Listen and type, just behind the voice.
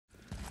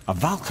A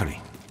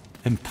Valkyrie.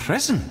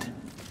 Imprisoned.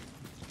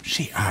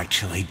 She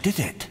actually did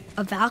it.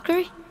 A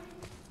Valkyrie?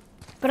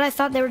 But I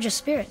thought they were just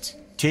spirits.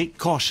 Take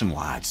caution,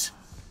 lads.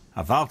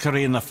 A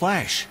Valkyrie in the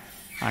flesh.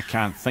 I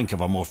can't think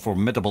of a more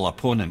formidable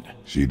opponent.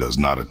 She does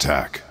not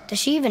attack. Does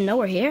she even know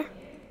we're here?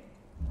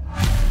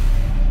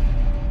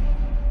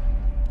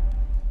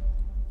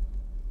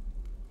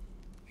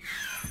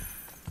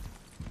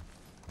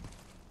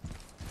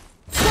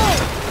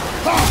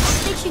 I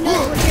think she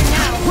knows we're here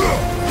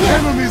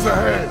now. Enemies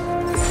ahead!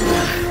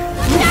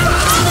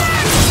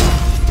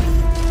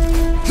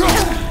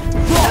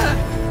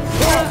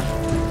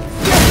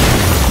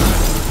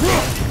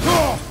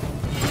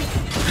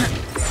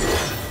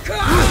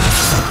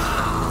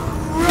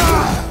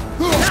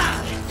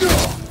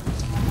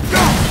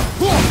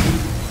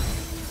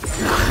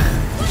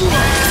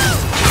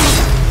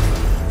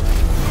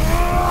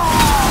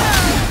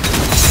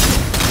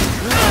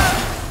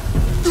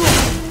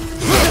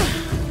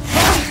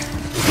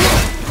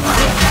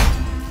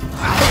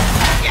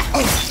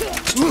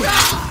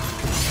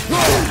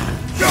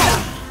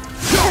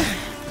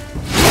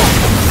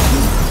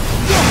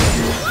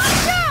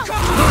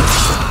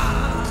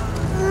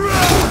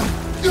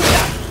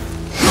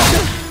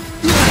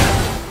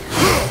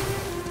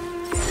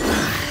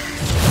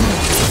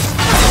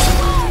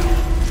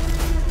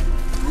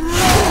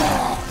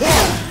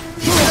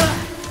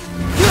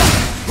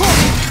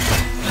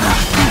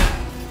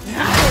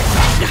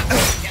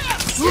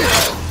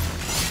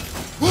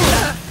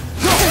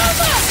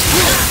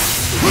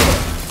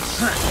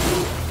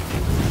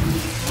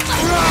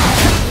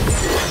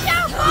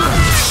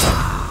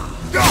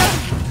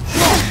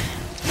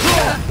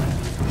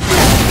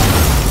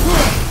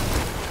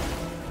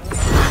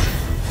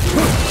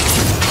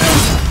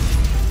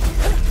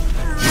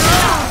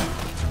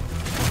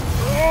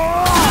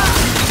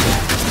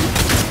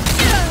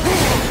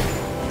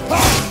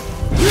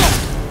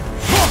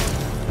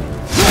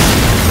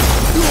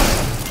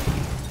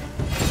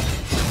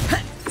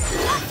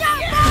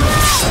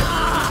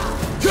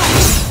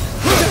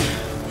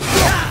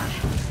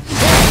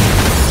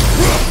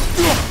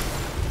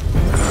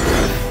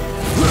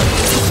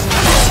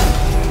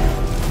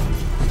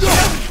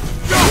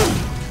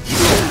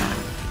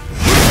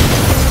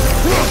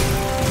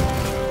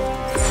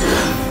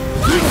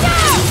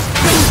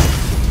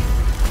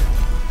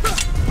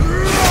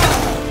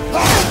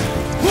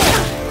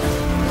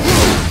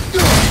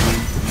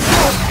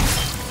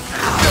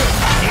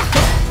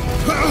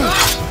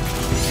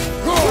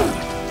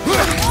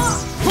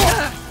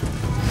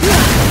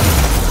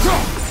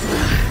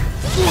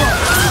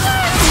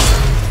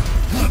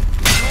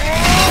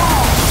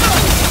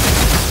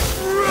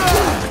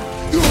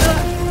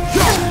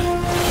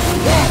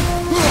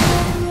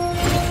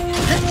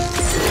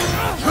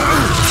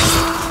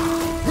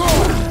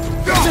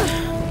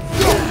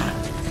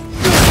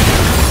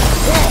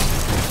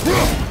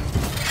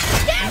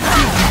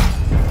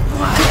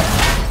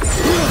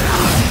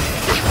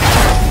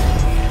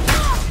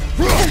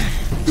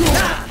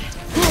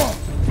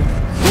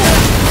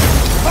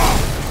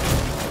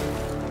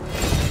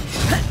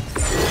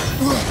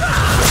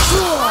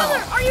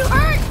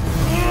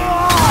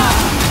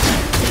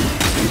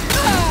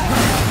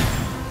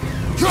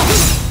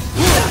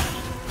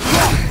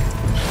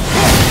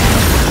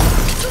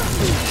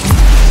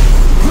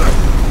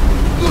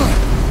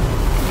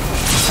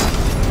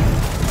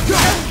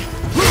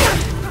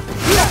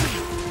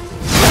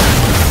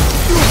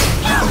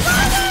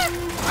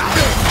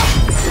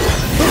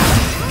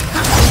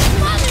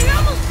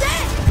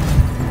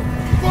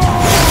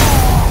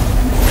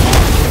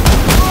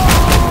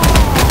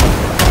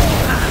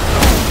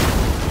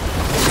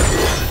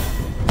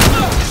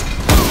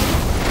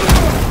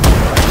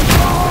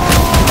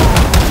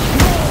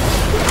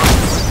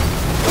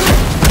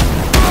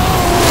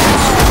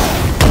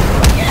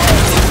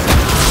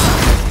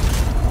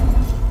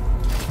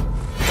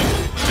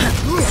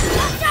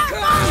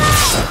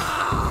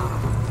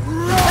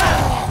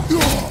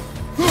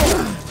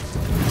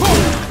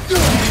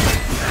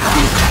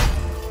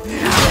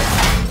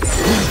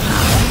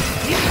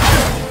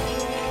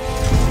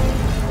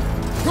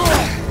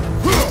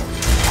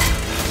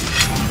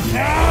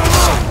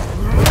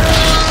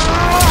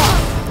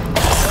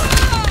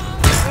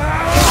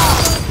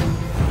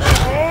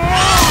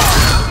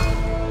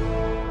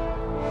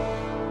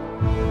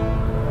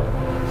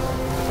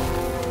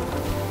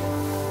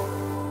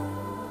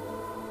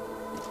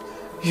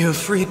 You have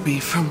freed me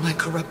from my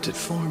corrupted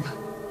form.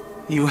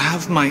 You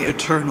have my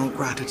eternal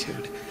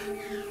gratitude.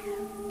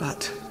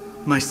 But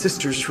my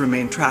sisters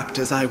remain trapped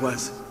as I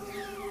was.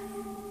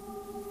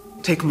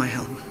 Take my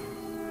helm.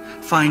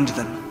 Find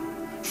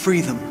them.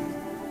 Free them.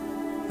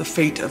 The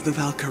fate of the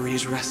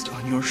Valkyries rests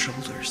on your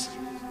shoulders.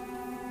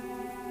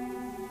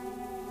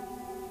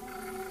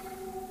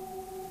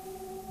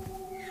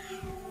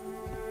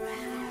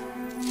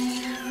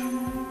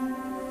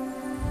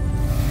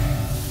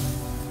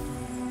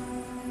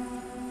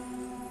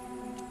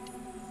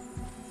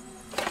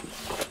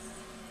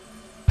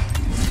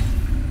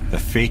 The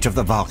fate of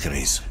the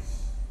Valkyries.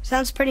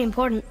 Sounds pretty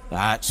important.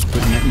 That's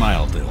putting it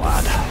mildly,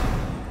 lad.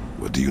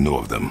 What do you know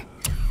of them?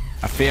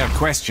 A fair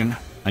question,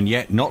 and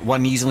yet not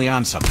one easily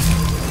answered.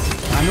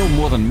 I know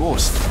more than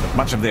most, but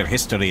much of their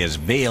history is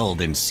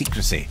veiled in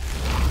secrecy.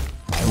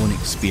 My own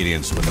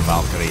experience with the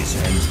Valkyries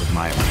ends with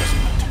my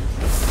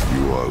imprisonment.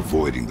 You are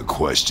avoiding the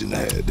question,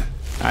 Head.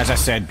 As I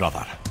said,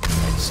 brother,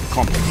 it's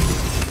complicated.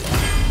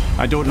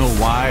 I don't know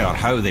why or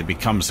how they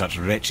become such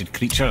wretched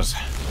creatures,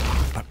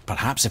 but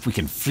perhaps if we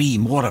can free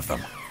more of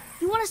them.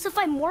 You want us to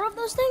fight more of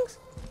those things?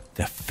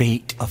 The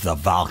fate of the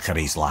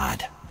Valkyries,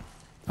 lad.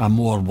 A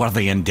more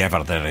worthy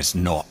endeavor there is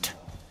not.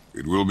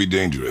 It will be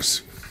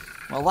dangerous.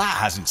 Well, that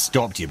hasn't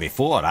stopped you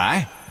before,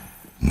 eh?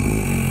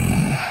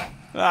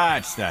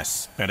 That's the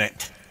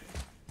spirit.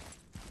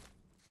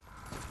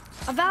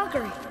 A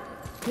Valkyrie.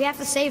 We have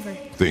to save her.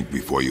 Think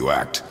before you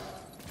act.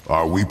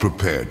 Are we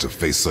prepared to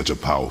face such a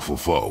powerful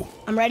foe?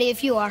 I'm ready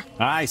if you are.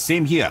 Aye,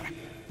 same here.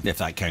 If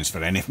that counts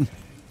for anything.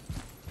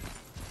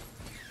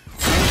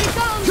 Here she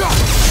comes!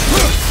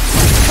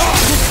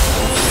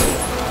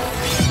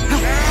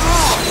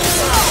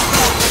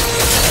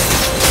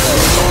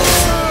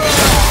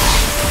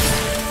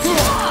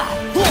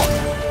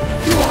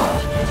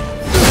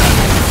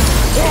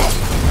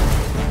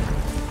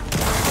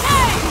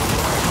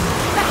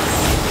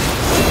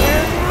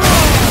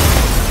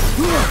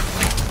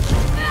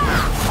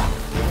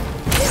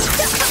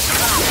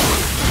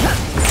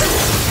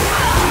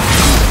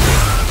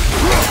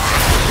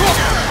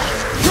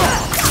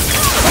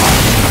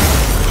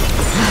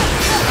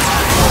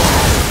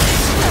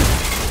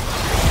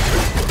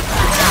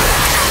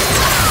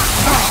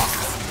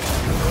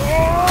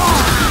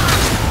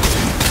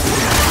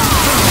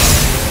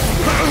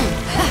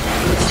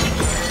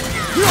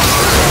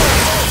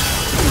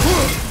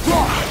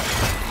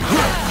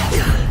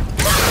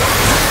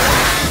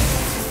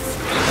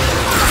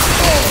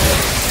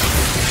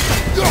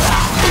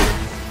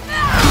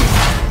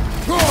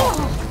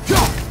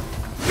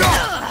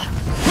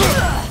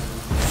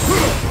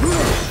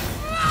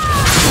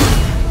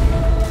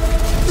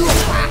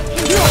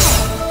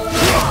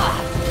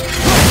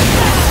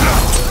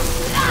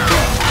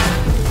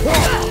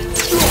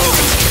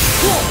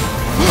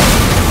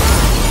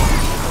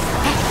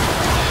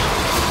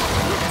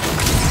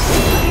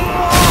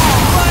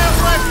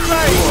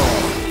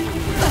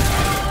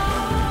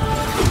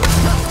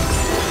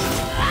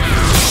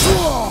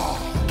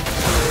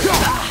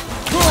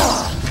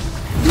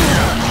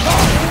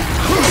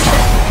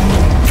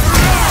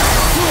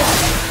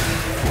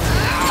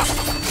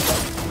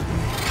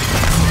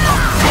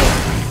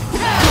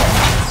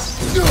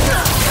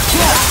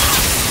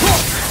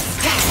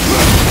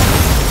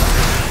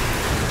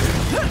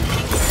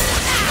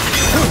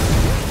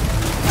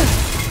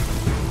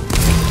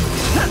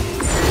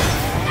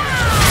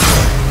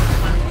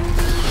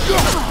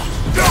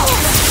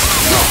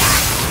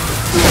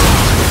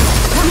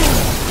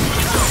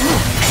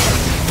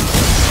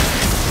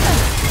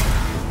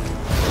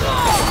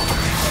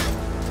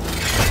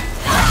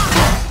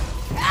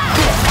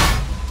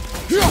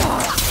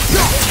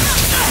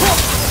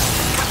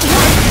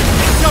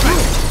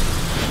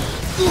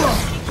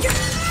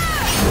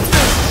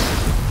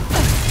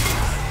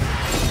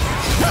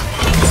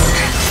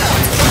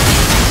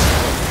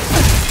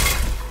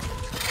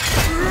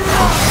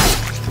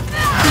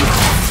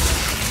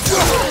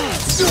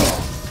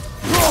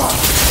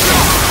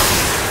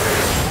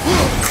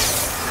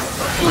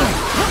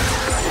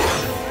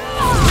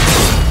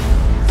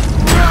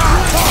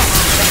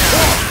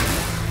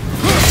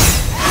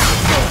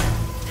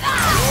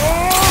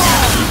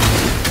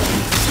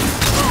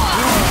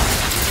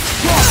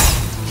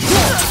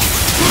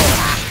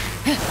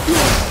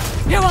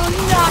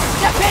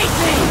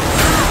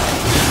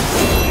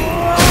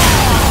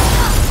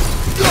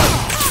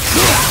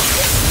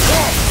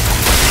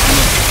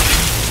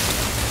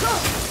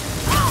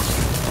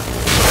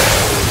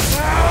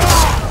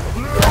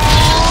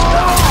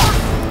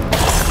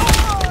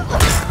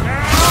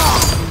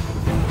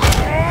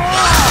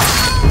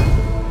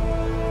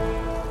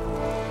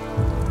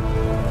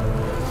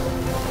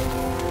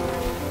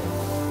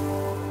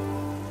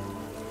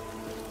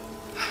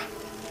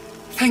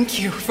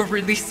 Thank you for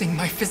releasing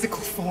my physical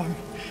form.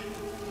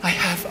 I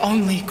have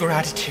only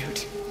gratitude.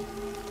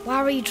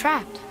 Why were you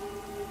trapped?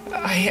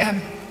 I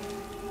am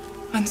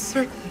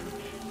uncertain.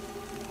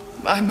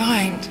 My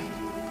mind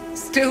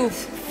still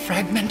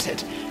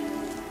fragmented.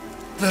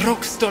 The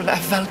Rokstol of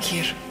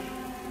Valkyr.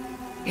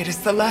 It is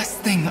the last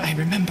thing I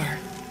remember.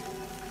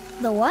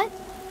 The what?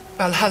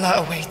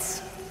 Valhalla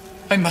awaits.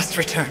 I must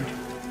return.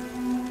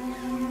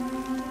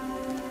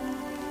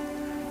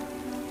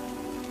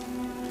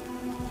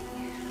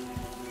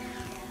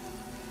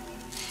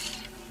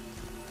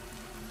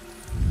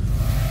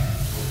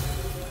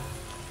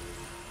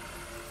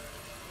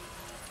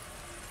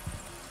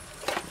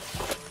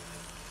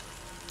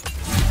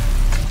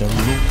 The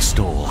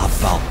Rokstol of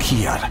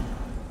Valkyr.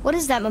 What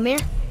is that, Mimir?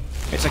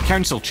 It's a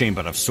council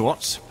chamber of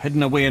sorts,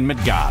 hidden away in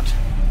Midgard.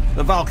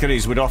 The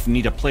Valkyries would often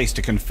need a place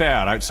to confer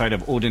outside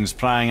of Odin's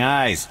prying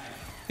eyes.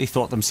 They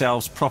thought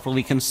themselves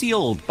properly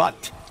concealed,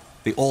 but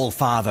the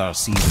All-Father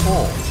sees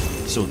all,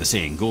 so the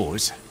saying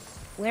goes.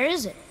 Where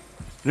is it?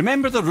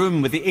 Remember the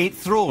room with the 8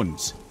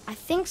 thrones? I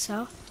think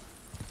so.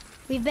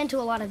 We've been to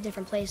a lot of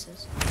different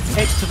places.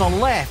 It's to the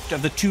left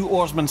of the 2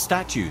 oarsman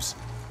statues.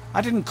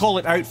 I didn't call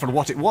it out for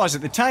what it was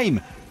at the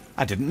time.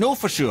 I didn't know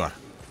for sure.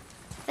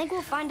 Think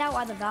we'll find out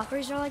why the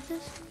Valkyries are like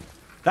this?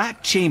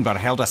 That chamber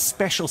held a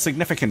special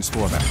significance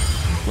for them.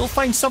 We'll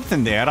find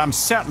something there, I'm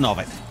certain of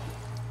it.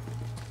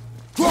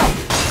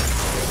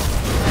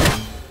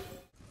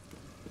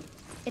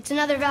 It's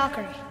another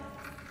Valkyrie.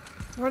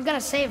 We're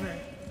gonna save her,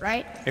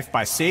 right? If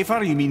by save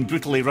her you mean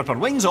brutally rip her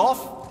wings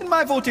off, then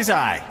my vote is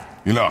aye.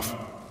 Enough.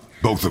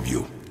 Both of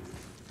you.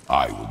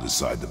 I will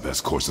decide the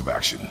best course of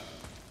action.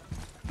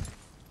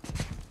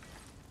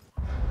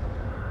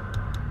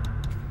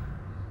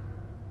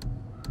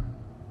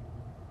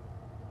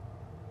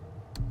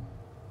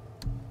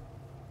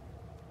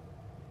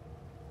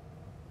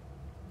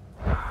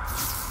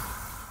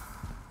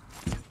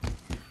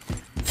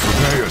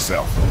 Prepare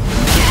yourself.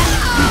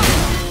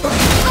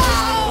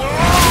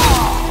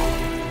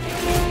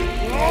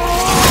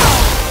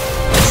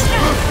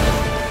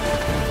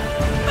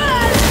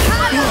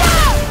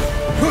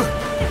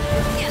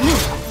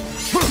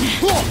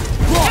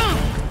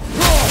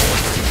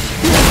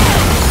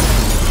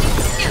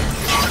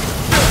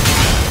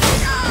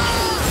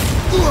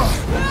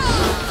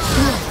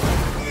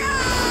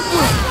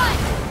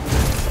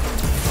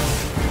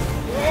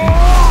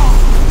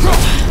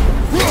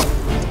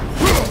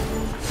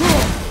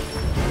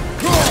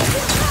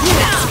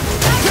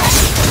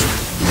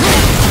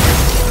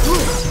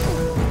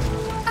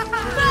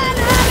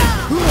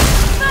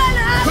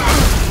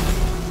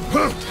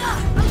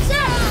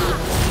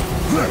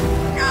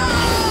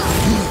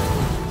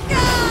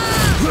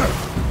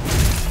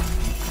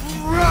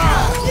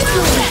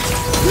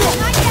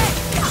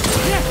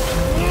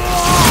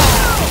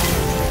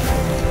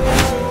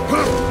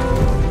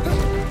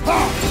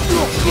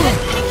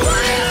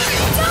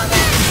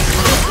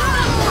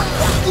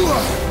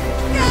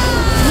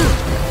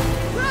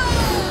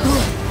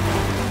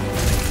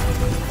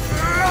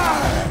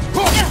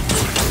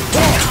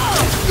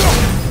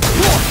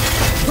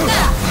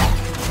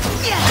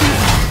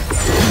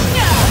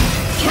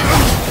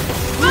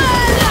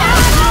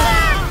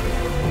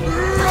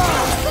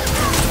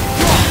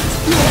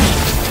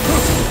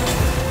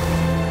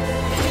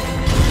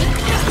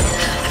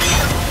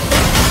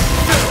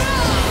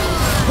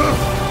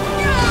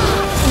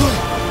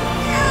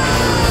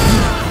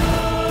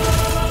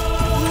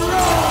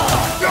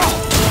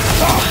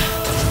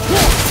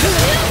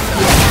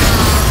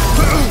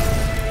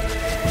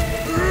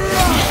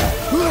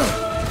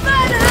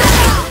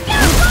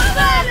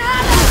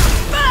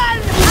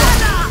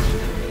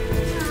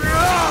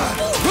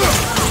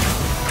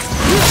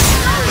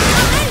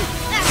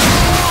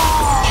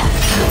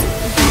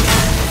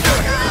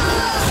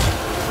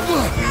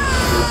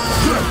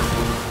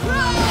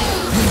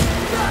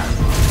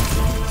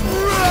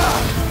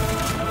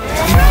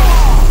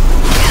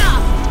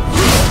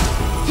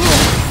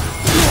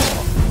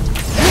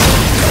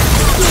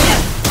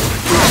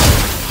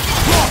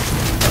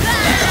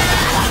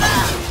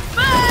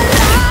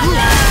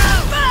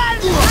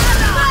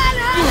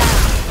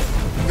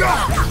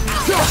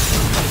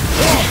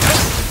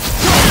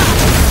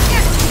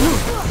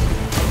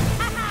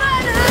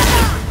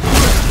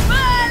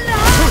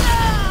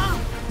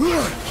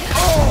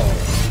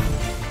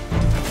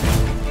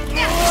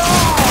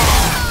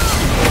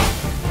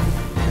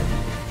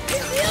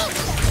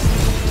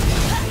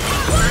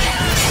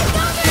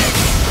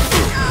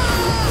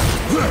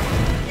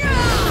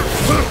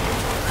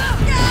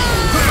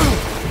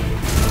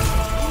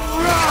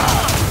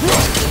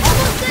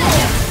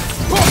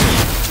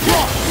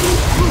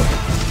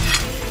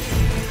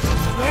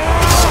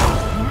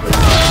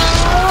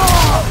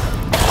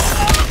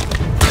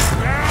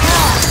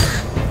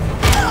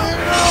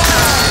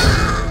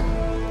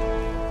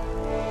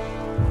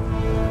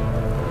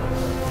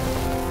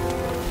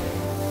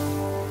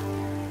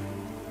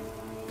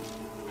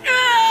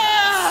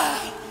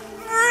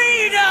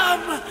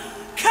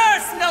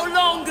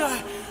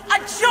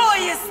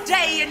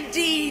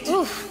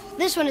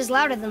 This one is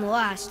louder than the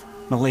last.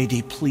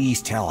 Milady,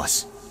 please tell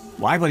us.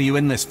 Why were you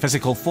in this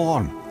physical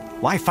form?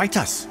 Why fight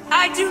us?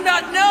 I do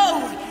not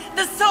know!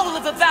 The soul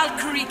of a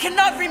Valkyrie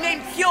cannot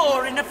remain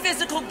pure in a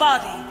physical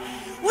body.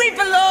 We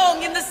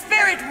belong in the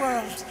spirit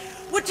world,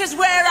 which is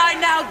where I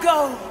now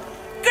go.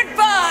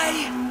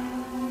 Goodbye!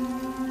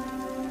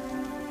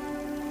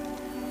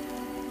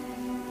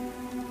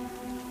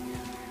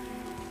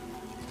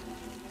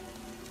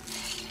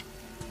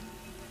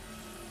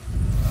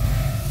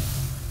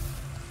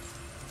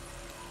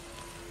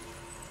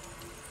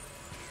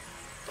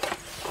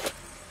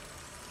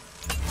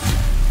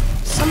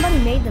 Somebody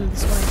made them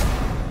this way.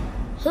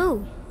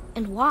 Who?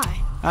 And why?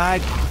 I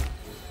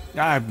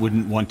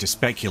wouldn't want to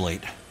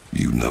speculate.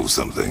 You know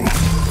something.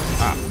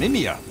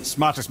 Mimir, the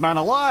smartest man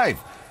alive.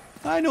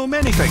 I know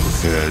many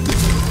things. Head.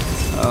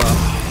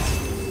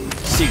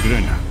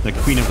 Sigrun, the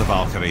Queen of the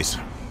Valkyries.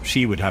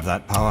 She would have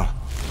that power.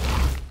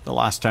 The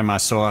last time I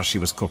saw her, she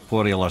was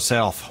corporeal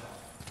herself.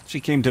 She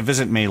came to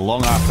visit me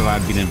long after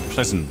I'd been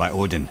imprisoned by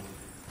Odin.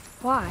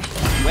 Why?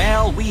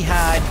 Well, we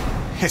had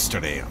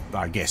history,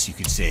 I guess you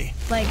could say.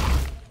 Like,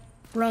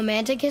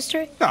 romantic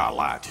history? Ah,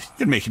 lad,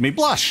 you're making me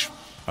blush,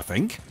 I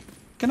think.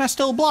 Can I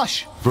still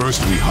blush?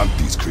 First we hunt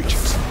these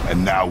creatures,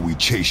 and now we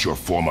chase your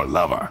former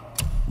lover.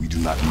 We do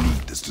not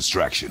need this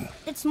distraction.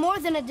 It's more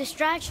than a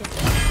distraction.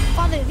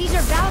 Father, these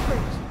are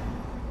Valkyries.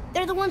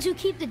 They're the ones who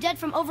keep the dead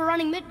from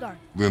overrunning Midgard.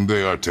 Then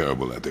they are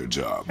terrible at their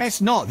job.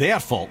 It's not their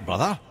fault,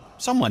 brother.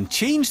 Someone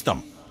changed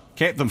them.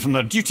 Kept them from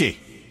their duty.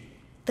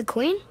 The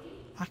Queen?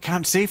 I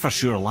can't say for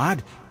sure,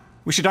 lad.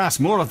 We should ask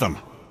more of them.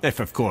 If,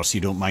 of course,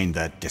 you don't mind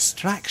the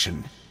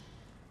distraction.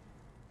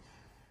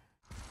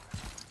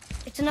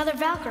 It's another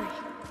Valkyrie.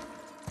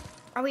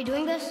 Are we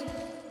doing this?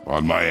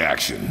 On my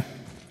action.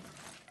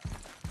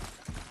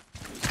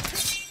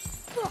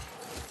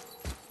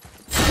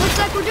 Looks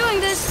like we're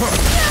doing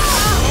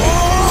this.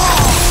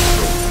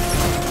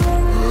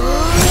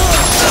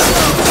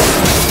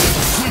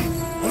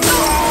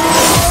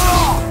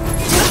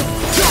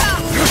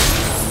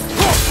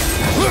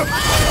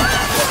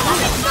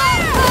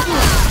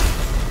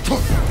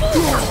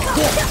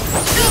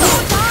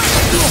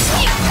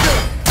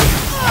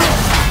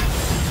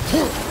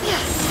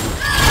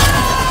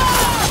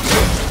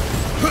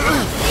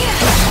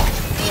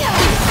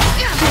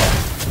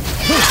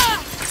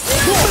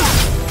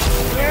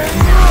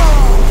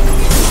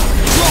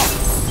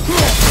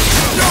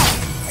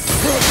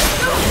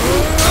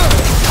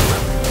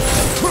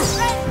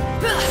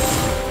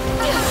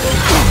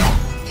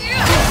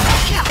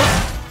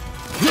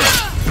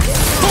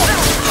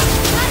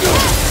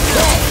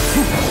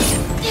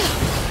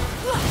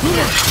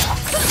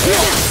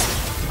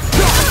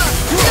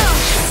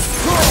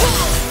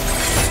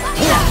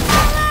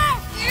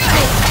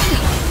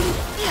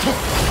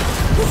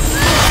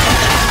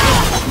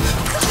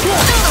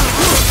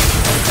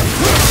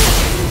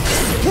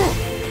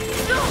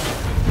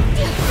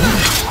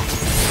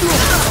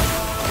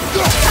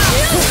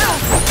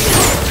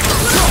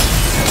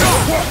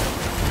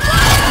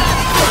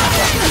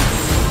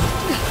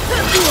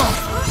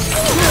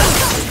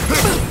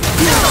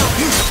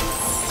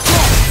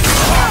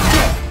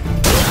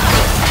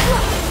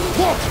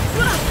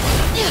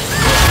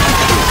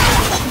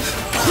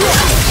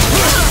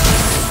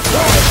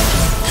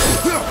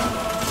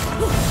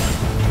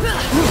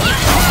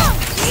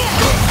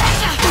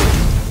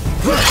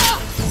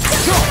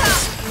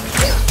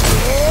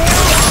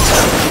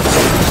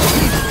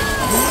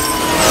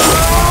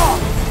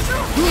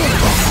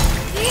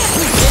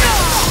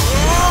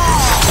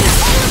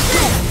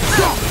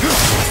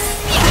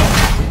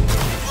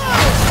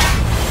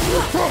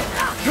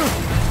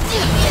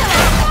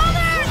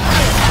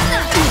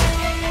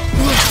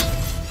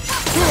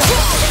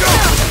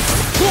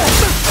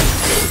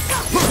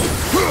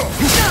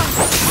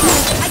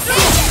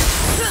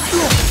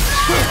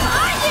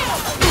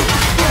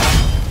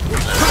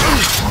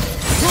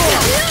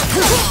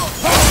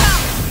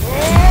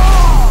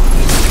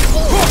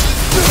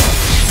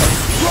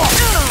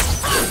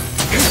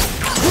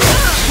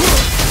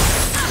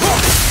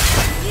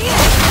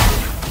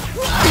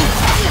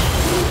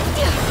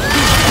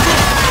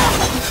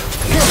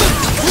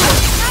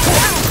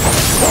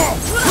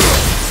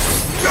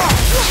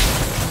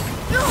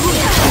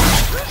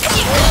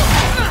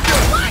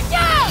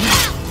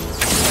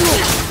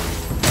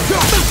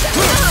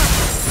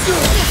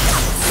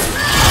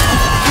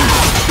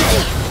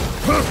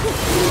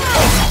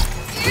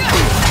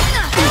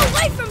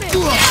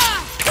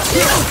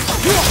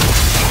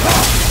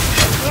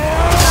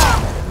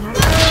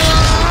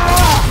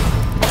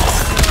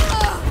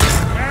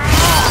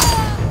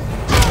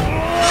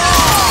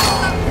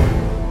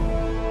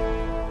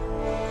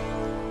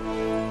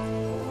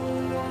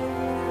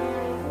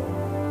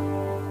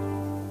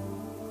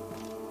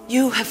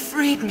 You have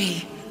freed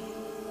me.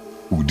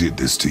 Who did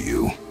this to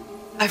you?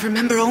 I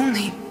remember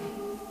only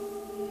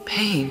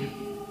pain.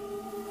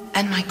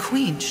 And my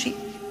queen, she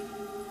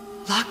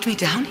locked me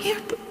down here?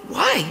 But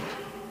why?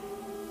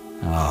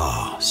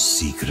 Ah,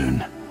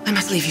 Sigrun. I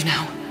must leave you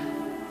now.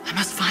 I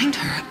must find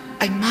her.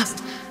 I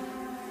must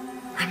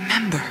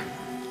remember.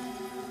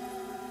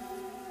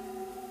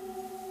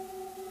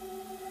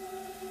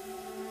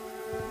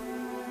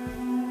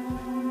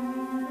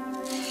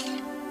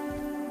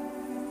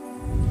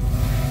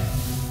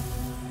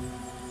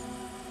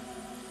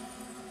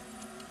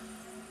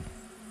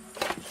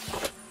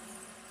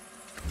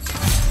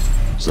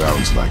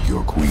 Sounds like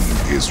your queen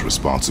is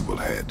responsible,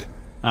 head.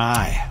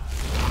 Aye.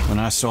 When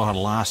I saw her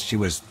last, she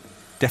was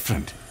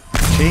different.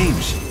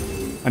 Changed.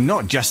 And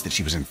not just that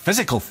she was in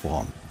physical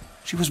form.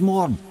 She was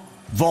more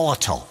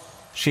volatile.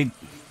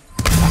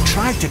 I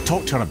tried to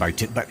talk to her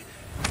about it, but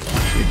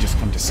she had just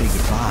come to say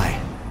goodbye.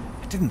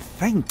 I didn't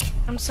think.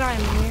 I'm sorry,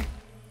 Mimir.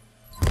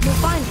 We'll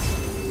find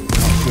her.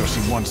 I'm sure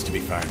she wants to be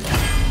found.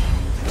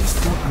 I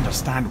just don't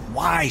understand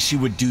why she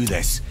would do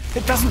this.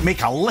 It doesn't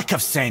make a lick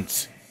of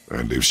sense.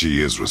 And if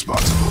she is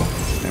responsible,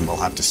 Then we'll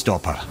have to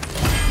stop her.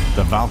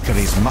 The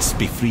Valkyries must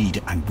be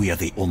freed, and we're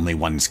the only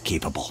ones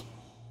capable.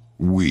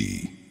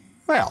 we.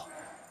 Well,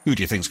 who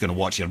do you think's going to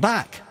watch your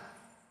back?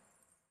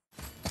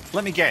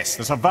 Let me guess,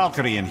 there's a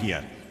Valkyrie in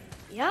here.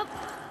 Yep.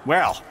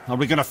 Well, are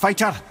we gonna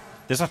fight her?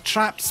 There's a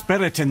trapped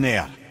spirit in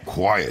there.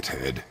 Quiet,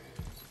 Head.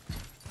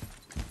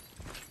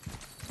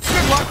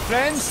 Good luck,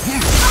 friends!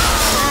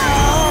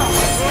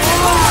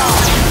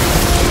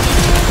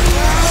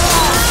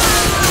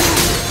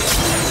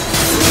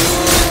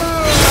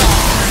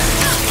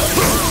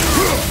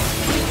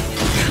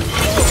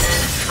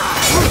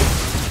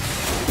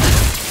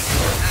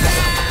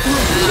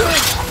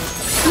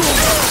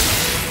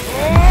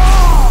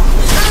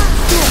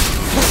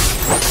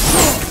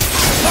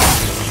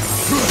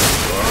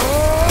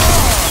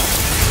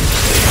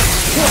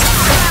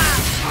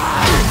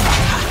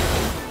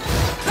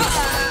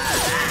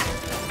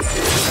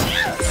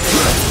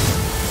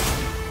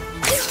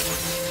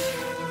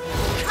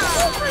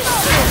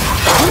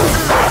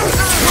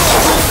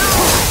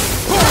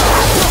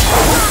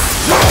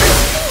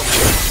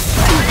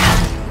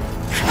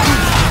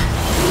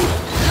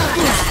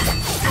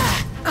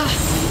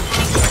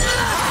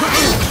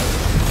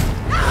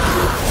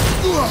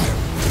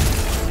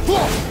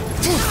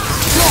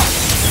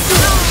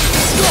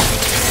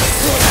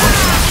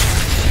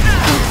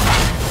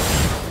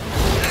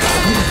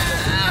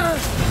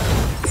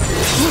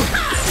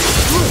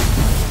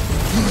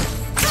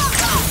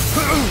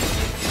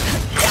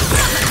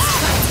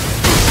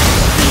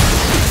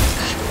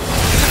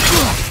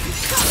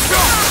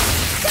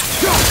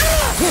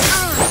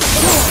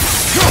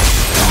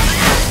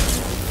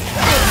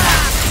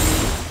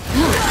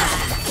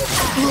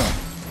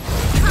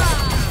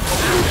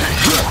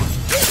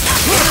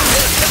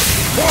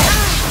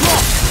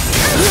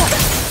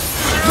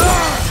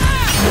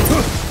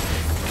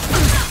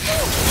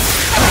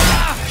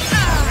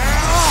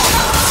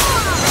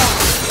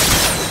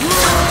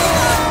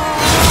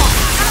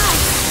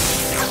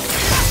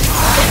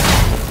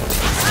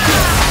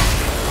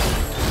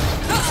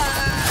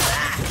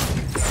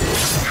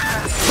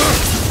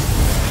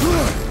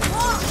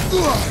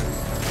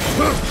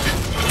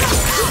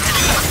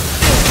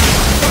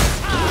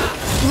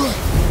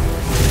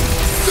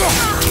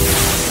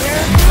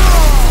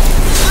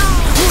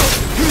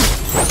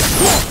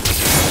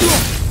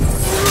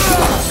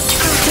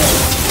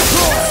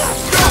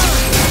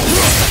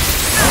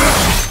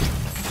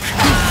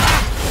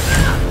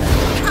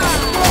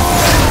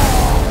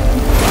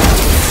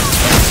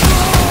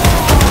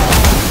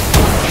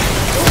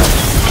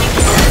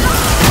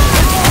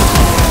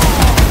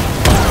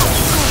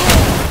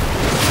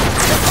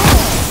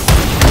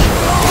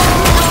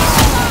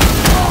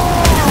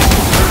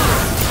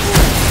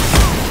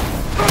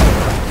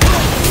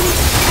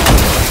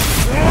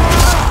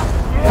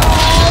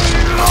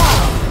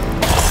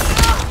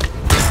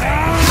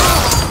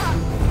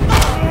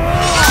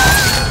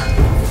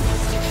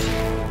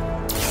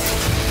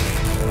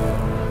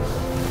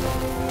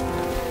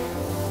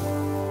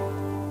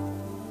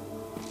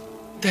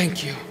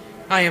 Thank you.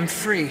 I am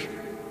free.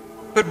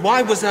 But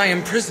why was I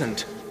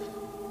imprisoned?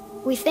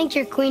 We think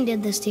your queen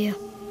did this to you.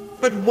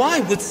 But why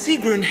would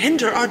Sigrun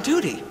hinder our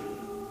duty?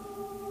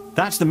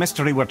 That's the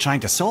mystery we're trying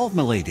to solve,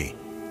 milady.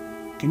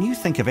 Can you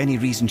think of any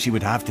reason she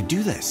would have to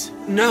do this?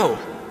 No.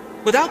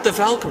 Without the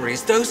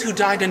Valkyries, those who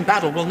died in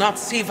battle will not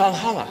see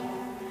Valhalla.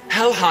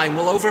 Helheim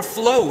will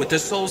overflow with the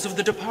souls of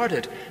the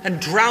departed, and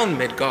drown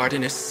Midgard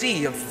in a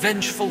sea of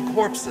vengeful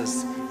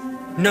corpses.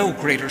 No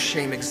greater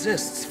shame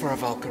exists for a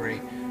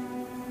Valkyrie.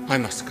 I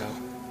must go.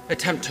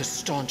 Attempt to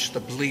staunch the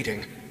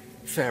bleeding.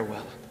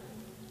 Farewell.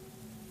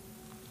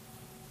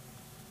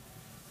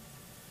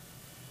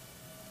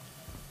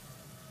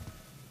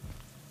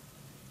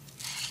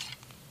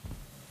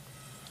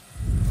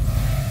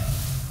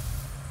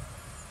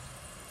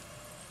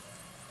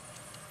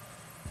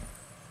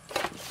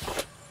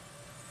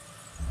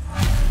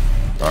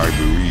 I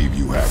believe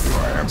you have your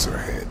answer,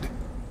 Head.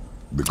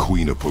 The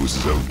Queen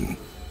opposes Odin.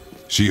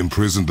 She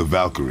imprisoned the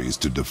Valkyries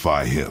to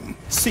defy him.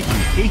 Sigrun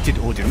hated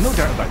Odin, no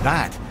doubt about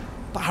that.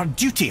 But her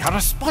duty, her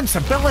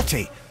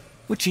responsibility...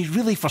 Would she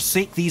really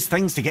forsake these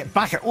things to get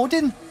back at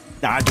Odin?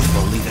 I don't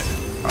believe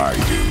it. I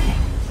do.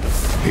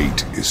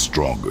 Hate is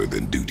stronger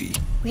than duty.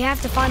 We have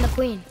to find the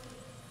queen.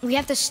 We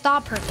have to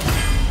stop her.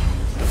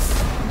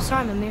 I'm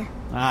sorry, Mimir.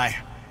 Aye.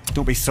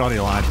 Don't be sorry,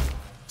 lad.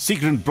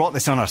 Sigrun brought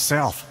this on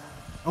herself.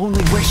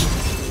 Only wish...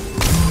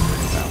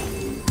 Well,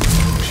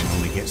 she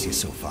only gets you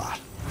so far.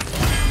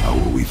 How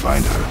will we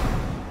find her?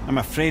 I'm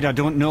afraid I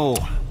don't know.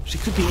 She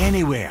could be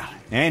anywhere,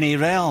 any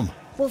realm.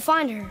 We'll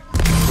find her.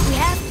 We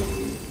have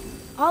to.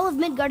 All of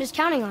Midgard is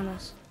counting on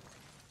us.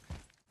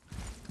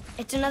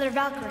 It's another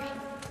Valkyrie.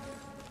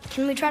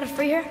 Can we try to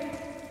free her?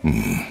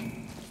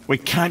 We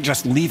can't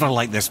just leave her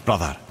like this,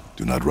 brother.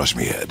 Do not rush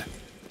me, Head.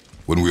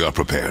 When we are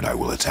prepared, I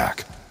will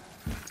attack.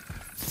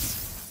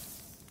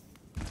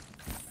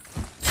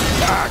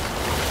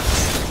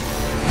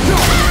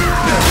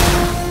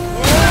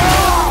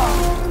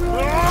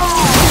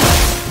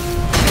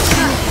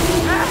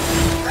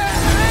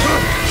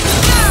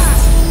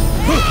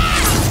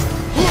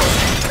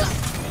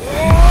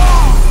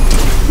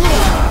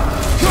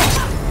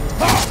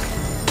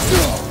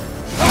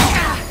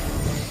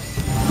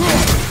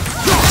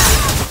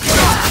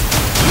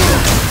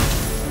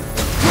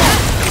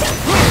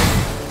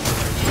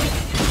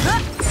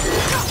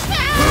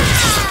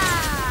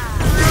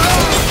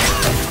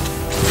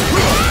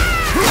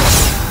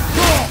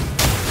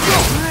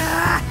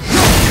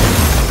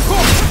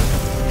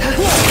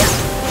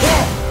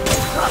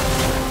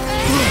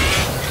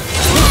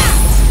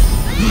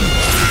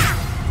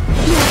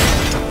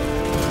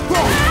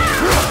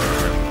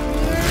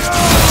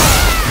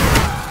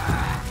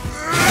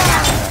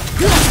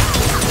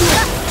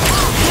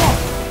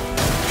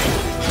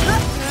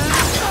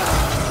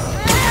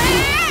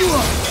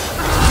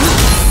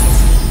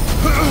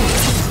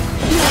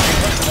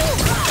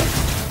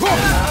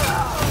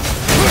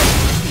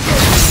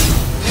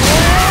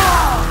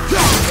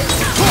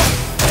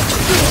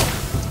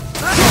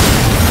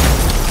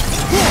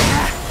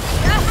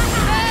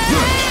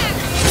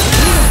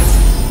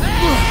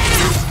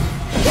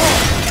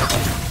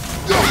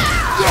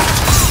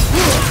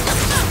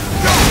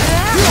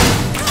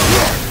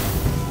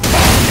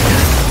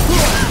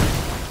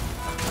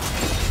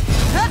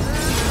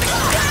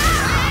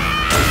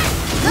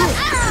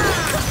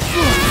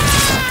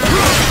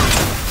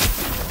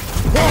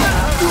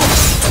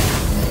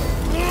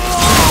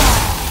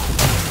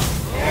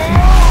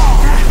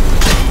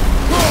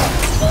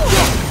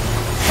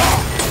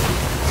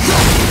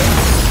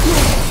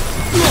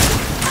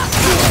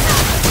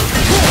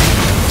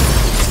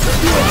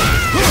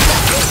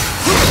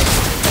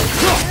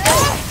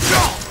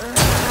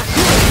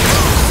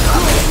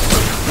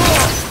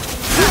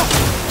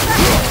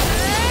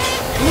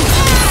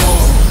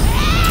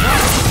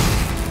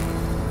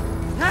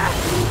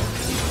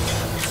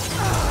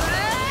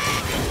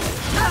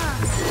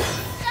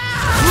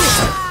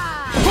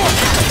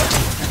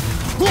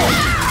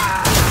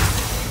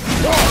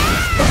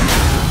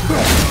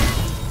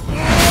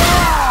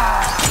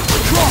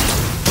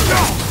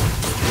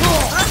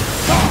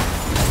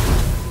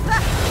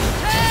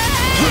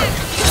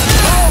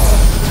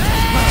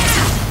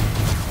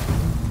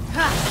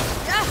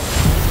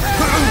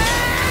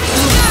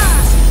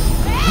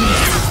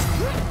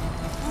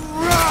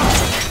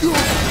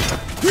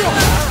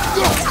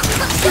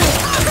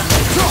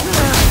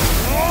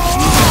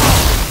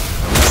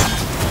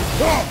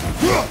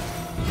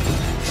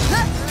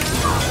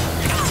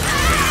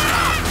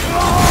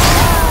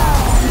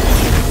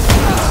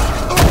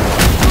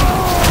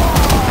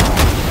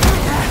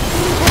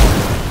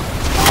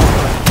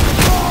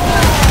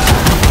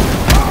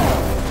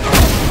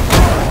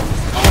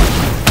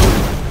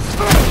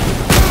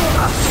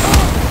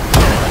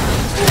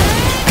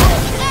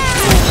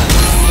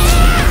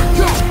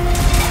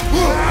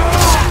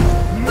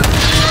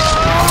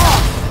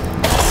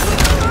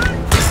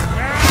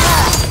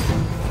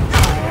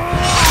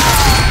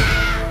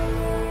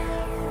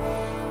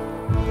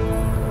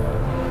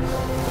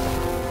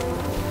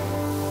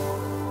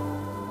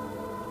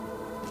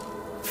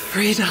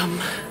 Freedom.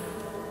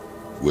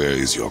 Where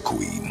is your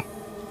queen?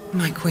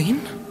 My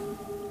queen?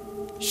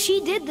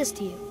 She did this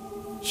to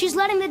you. She's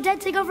letting the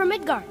dead take over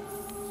Midgard.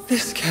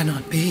 This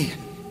cannot be.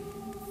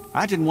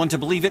 I didn't want to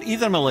believe it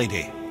either,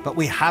 milady, but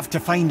we have to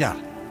find her.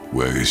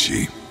 Where is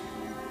she?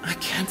 I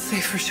can't say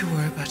for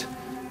sure, but...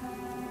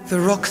 the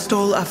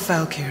Rockstol of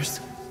Valkyrs.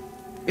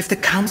 If the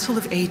Council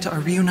of Eight are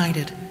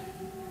reunited,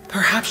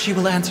 perhaps she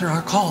will answer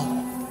our call.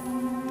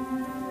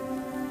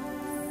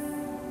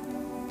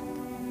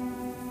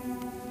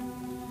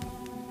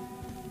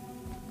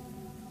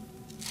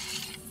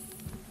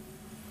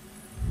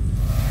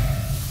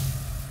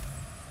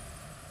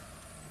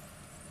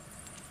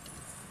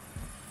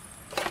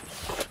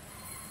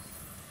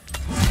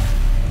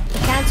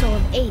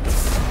 Eight.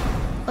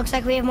 Looks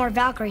like we have more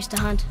Valkyries to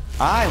hunt.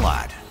 Aye,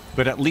 lad.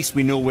 But at least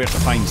we know where to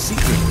find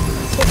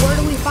Sigrun. But where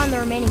do we find the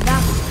remaining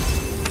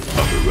Valkyries?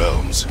 Other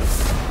realms.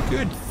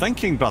 Good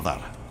thinking,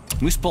 brother.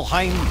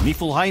 Muspelheim,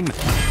 Niflheim.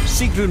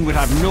 Sigrun would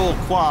have no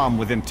qualm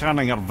with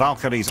interning her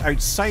Valkyries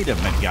outside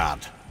of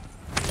Midgard.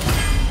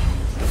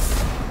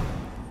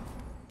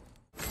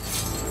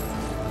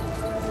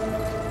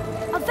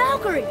 A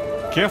Valkyrie!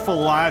 Careful,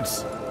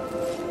 lads.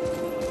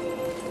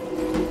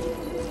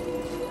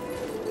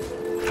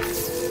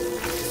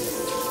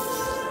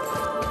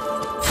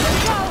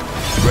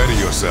 Ready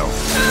yourself.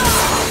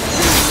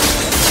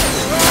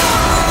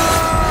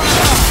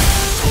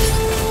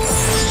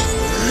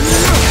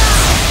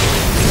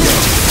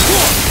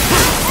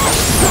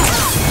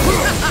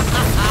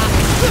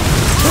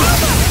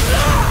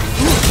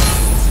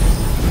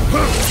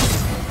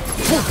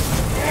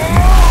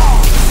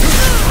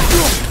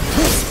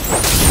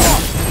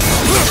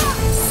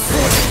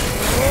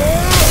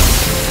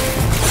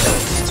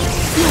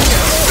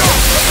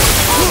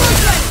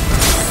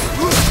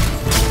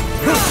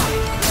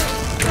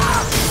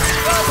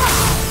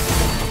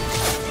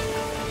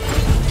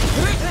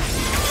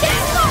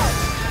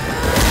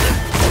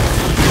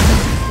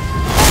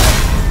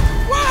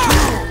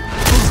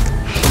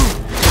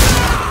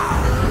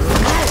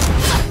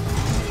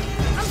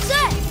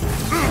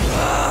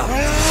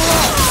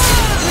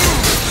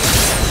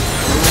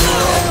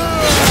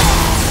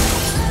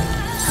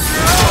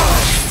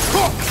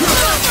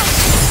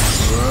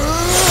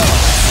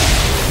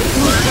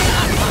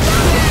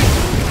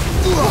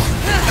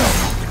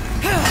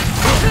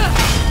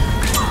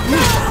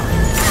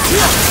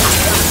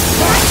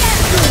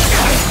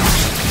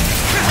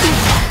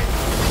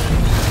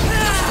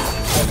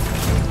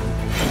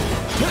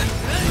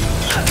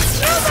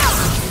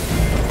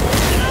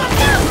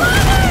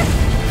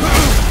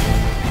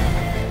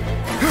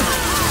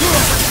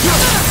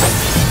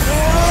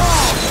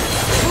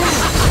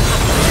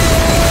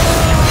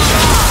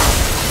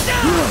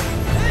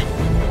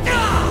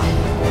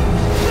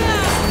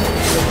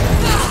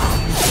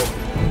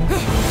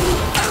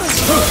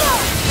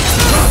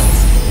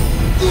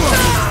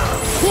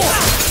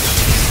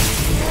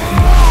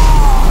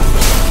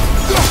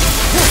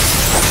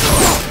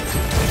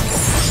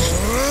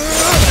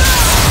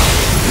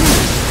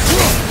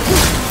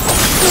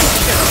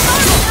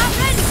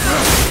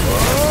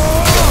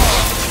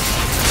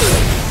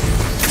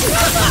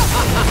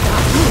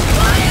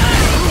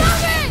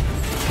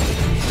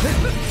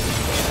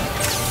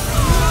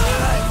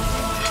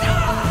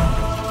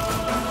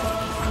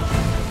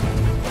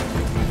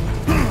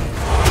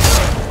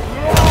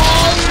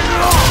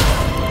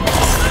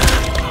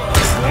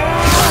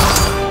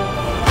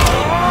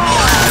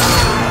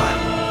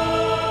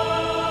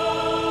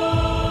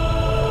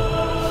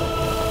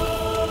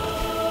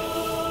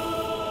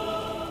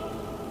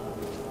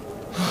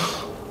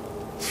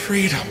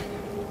 Freedom.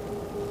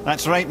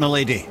 That's right,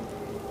 milady.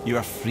 You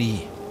are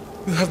free.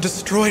 You have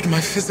destroyed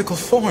my physical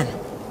form.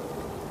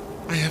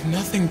 I have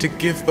nothing to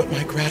give but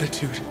my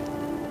gratitude.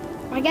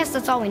 I guess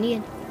that's all we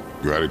need.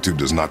 Gratitude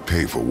does not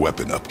pay for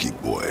weapon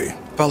upkeep, boy.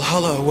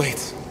 Valhalla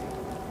awaits.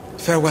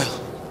 Farewell.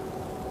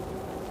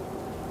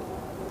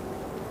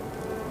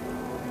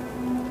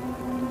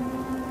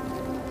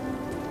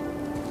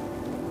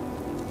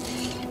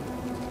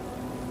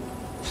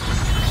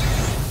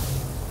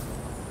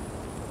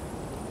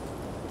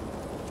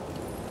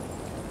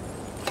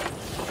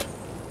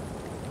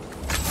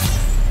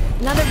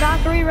 Another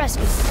Valkyrie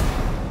rescue.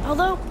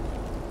 Although,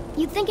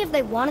 you'd think if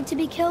they wanted to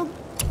be killed,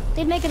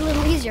 they'd make it a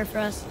little easier for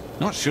us.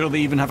 Not sure they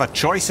even have a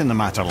choice in the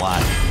matter,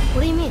 lad.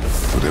 What do you mean?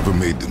 Whatever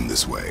made them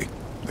this way,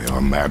 they are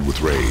mad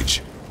with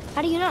rage.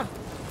 How do you know?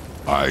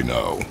 I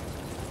know.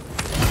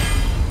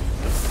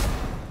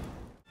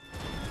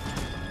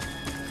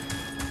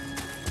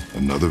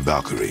 Another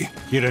Valkyrie.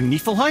 You're in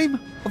Niflheim?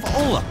 Of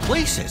all the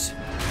places.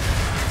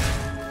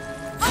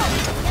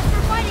 Oh, guess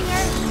we're fighting her.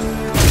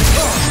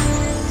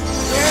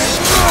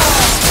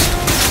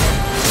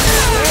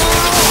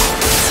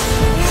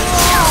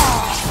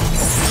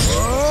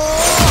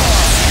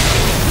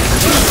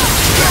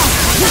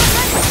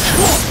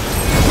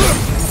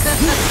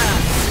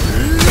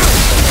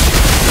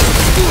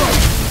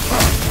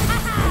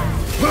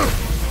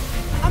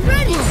 I'm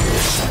ready!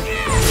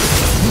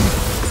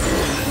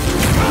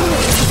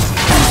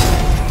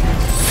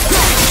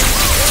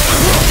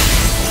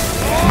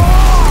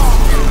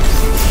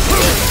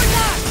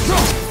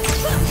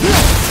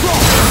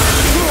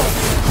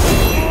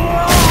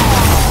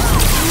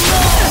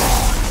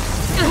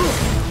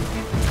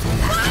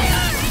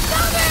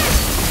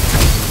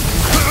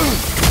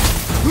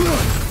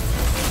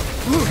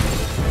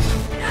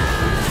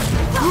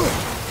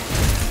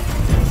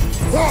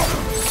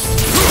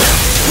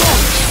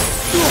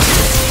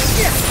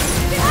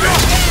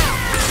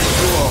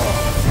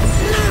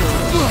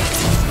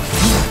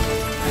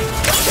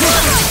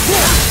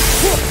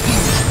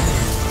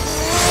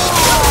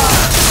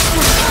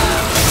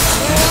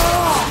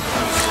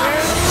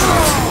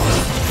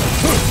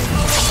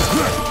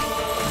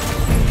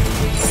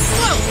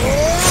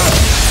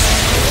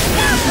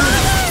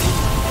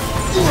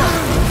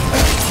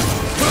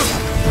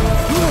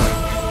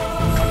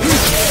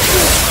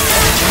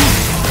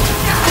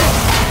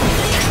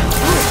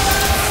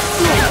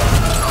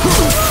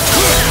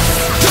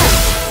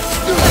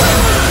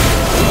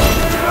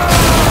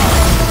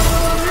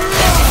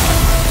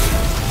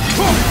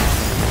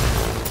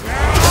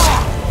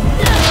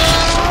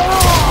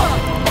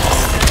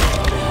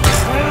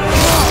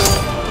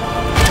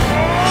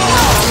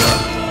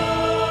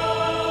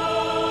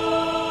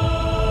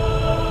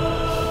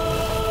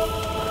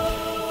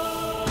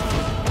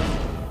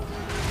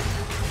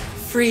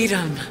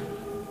 Freedom.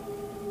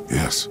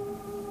 Yes.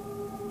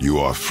 You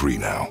are free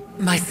now.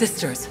 My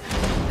sisters,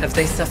 have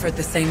they suffered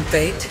the same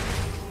fate?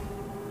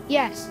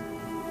 Yes.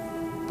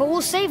 But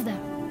we'll save them.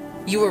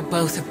 You are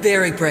both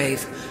very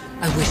brave.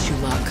 I wish you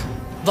luck.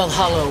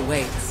 Valhalla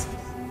awaits.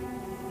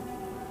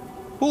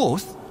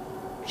 Both?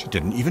 She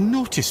didn't even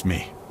notice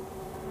me.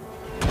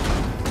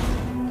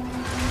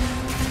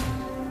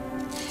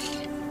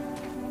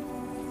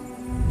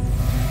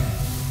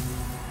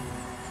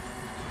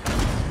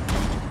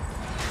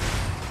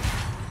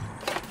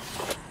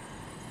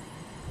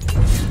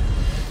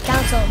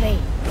 Council of 8.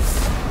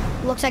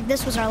 Looks like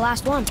this was our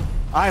last one.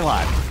 Aye,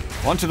 lad.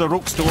 On to the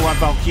Rokestool at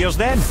Valkyries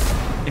then.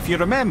 If you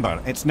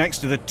remember, it's next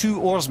to the 2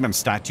 oarsmen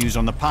statues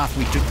on the path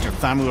we took to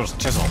Thamur's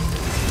chisel.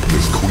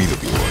 This queen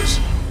of yours,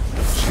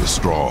 she is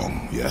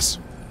strong, yes?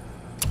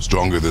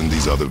 Stronger than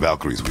these other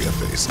Valkyries we have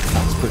faced.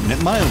 That's putting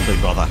it mildly,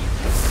 brother.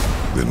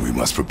 Then we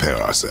must prepare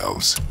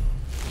ourselves.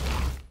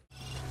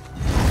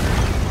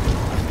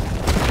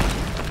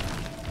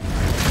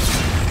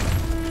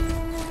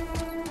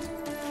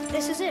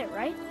 This is it,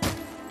 right?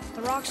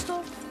 The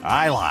Rockstool?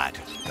 Aye, lad.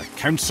 The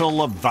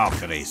Council of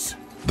Valkyries.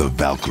 The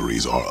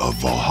Valkyries are of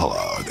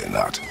Valhalla, are they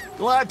not?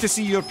 Glad to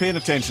see you're paying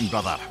attention,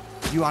 brother.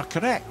 You are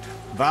correct.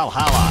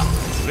 Valhalla,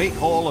 the great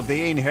hall of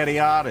the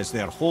Einherjar, is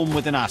their home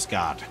within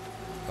Asgard.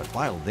 But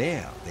while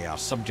there, they are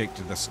subject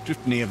to the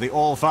scrutiny of the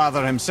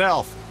All-Father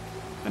himself.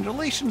 And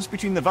relations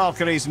between the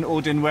Valkyries and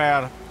Odin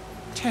were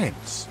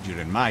tense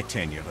during my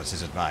tenure as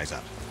his advisor.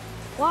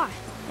 Why?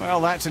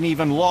 Well, that's an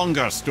even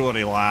longer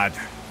story, lad.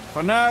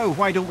 For now,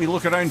 why don't we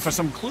look around for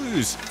some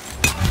clues?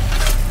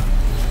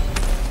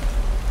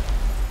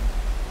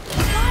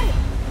 Got it!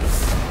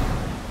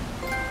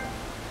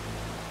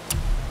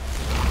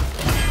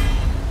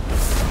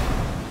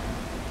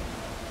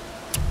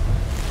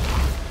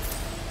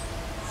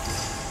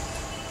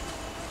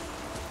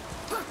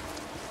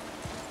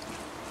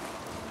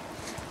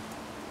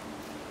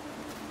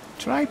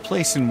 Try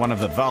placing one of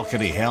the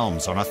Valkyrie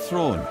helms on a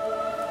throne.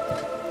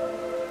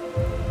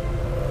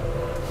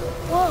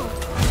 Whoa!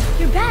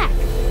 You're back!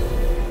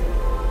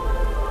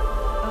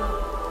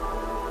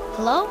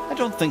 Hello? I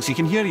don't think she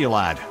can hear you,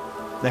 lad.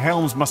 The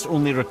helms must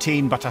only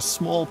retain but a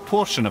small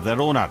portion of their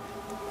owner.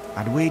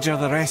 I'd wager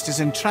the rest is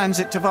in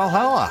transit to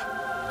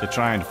Valhalla to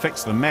try and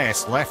fix the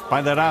mess left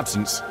by their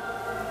absence.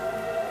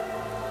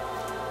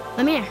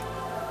 Ymir,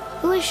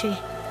 who is she?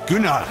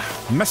 Gunnr,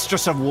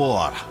 Mistress of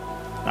War.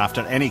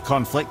 After any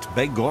conflict,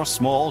 big or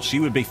small, she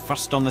would be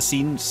first on the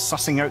scene,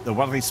 sussing out the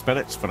worthy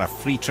spirits for a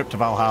free trip to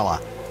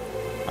Valhalla.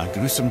 A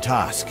gruesome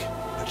task,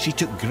 but she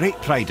took great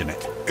pride in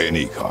it.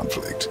 Any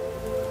conflict.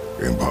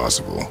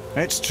 Impossible.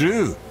 It's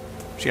true.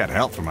 She had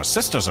help from her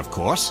sisters, of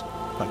course,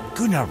 but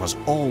Gunnr was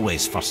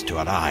always first to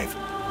arrive.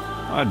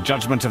 Her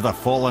judgment of the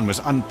fallen was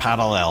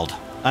unparalleled,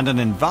 and an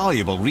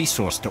invaluable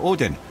resource to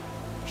Odin.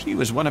 She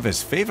was one of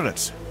his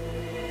favourites.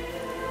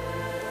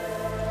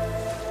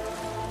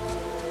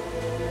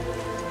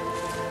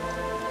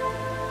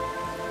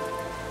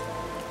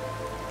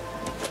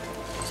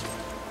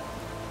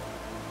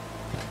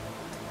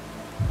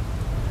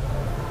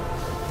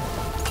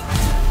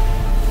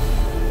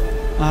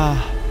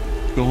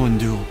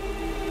 Gondul.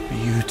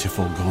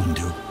 Beautiful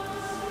Gondul.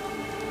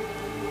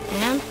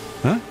 And?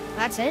 Huh?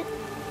 That's it?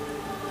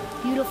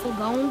 Beautiful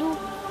Gondul?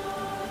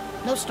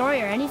 No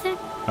story or anything?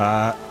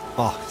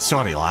 Oh,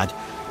 sorry, lad.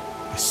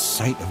 The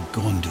sight of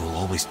Gondul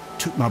always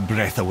took my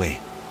breath away.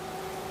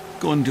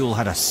 Gondul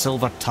had a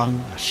silver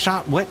tongue, a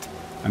sharp wit,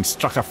 and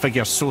struck a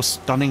figure so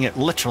stunning it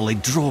literally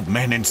drove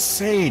men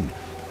insane.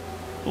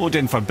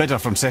 Odin forbid her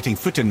from setting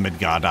foot in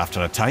Midgard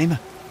after a time,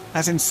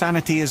 as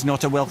insanity is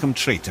not a welcome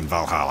trait in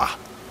Valhalla.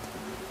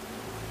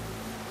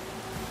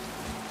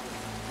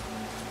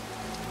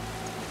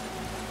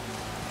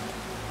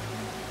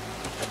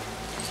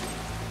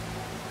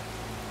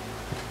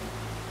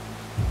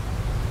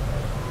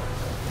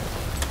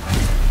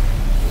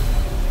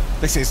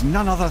 This is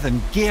none other than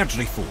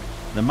Geirdiful,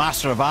 the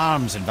Master of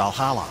Arms in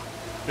Valhalla,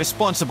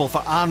 responsible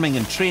for arming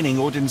and training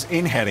Odin's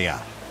Einherjar.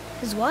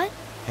 His what?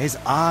 His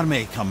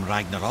army come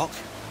Ragnarok.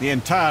 The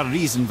entire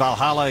reason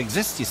Valhalla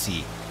exists, you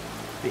see.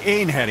 The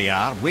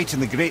Einherjar wait in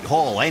the Great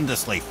Hall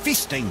endlessly,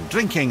 feasting,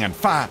 drinking and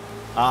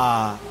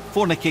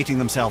fornicating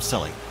themselves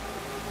silly.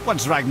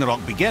 Once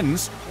Ragnarok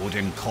begins,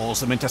 Odin calls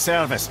them into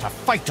service to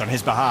fight on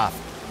his behalf.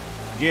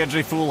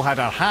 Geirdiful had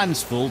her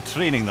hands full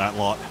training that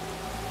lot.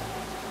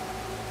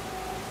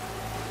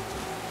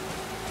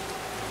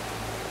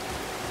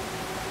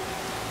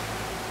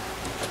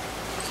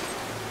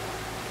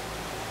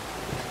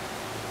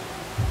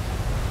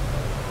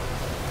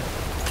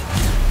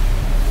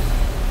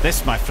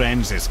 This, my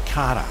friends, is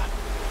Kara.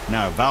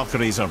 Now,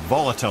 Valkyries are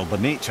volatile by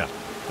nature,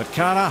 but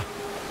Kara,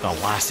 the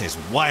lass is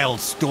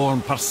wild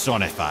storm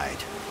personified.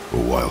 A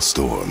wild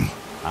storm?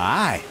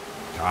 Aye,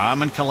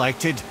 calm and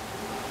collected.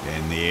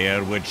 Then the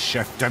air would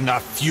shift and the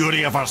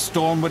fury of her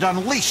storm would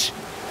unleash.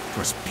 It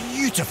was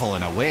beautiful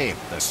in a way,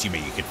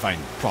 assuming you could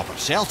find proper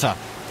shelter.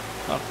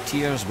 Her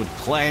tears would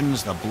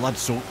cleanse the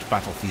blood-soaked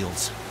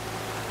battlefields.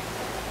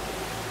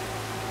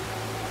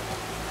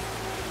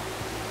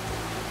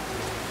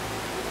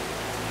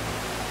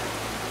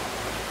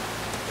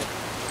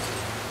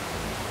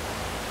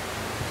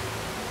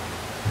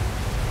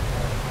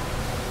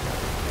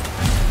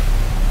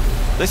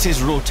 This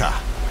is Rota,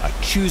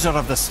 accuser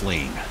of the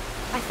slain.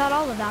 I thought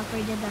all the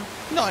Valkyrie did that.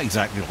 Not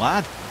exactly,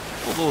 lad.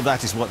 Although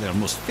that is what they're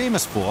most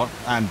famous for,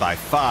 and by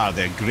far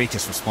their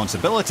greatest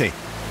responsibility.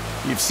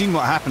 You've seen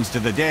what happens to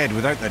the dead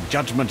without the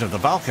judgment of the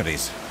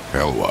Valkyries.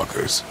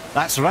 Hellwalkers.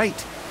 That's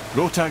right.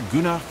 Rota,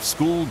 Gunnr,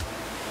 Skuld.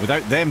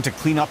 Without them to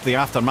clean up the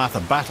aftermath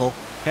of battle,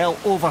 hell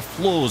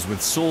overflows with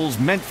souls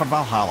meant for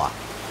Valhalla.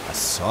 A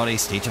sorry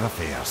state of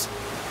affairs.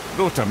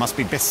 Rota must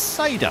be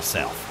beside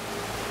herself.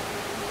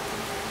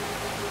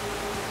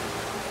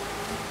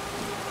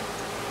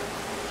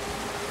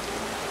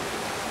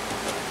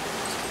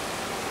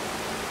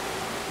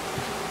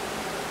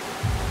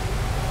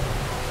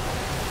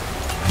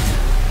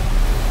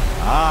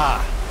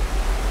 Ah,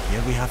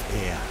 here we have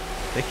Eir,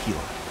 the healer.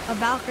 A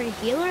Valkyrie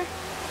healer?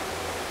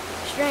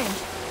 Strange.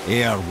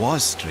 Eir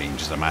was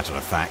strange, as a matter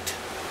of fact.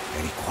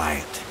 Very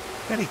quiet,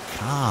 very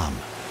calm.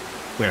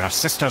 Where her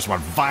sisters were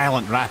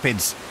violent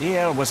rapids,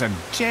 Eir was a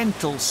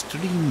gentle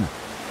stream.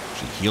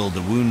 She healed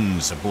the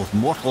wounds of both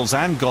mortals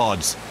and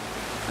gods,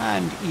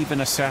 and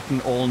even a certain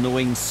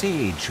all-knowing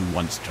sage who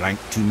once drank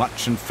too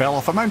much and fell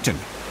off a mountain.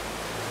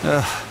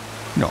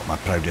 Not my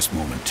proudest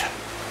moment.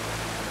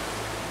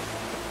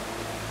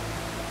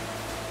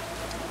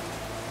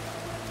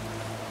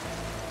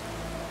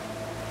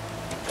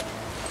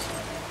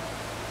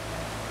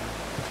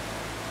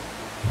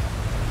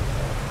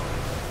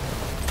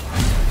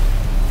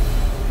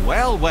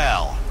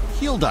 Well,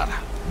 Hildr,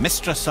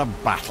 mistress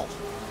of battle.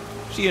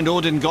 She and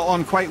Odin got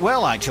on quite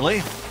well,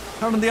 actually.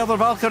 Her and the other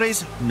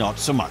Valkyries, not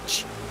so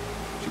much.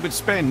 She would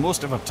spend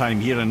most of her time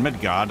here in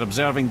Midgard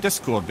observing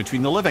discord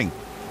between the living,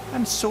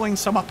 and sewing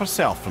some up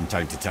herself from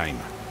time to time.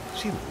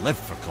 She lived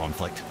for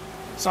conflict.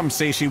 Some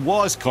say she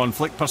was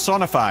conflict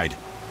personified.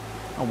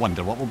 I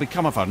wonder what will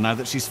become of her now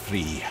that she's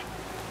free.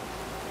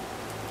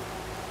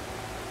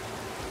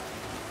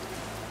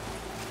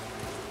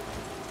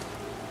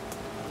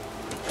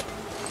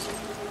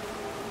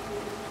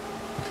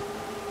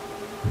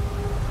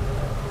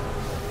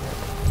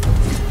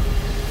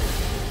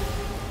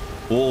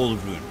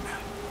 Olrun,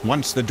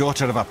 once the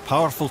daughter of a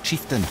powerful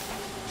chieftain.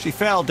 She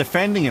fell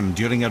defending him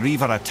during a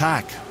Reaver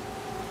attack.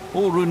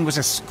 Olrun was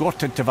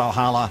escorted to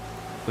Valhalla,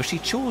 where she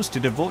chose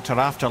to devote her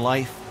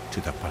afterlife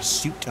to the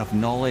pursuit of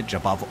knowledge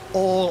above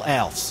all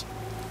else.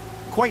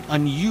 Quite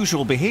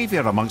unusual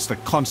behaviour amongst the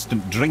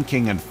constant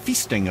drinking and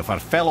feasting of her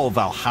fellow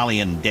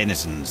Valhallian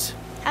denizens.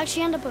 How'd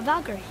she end up a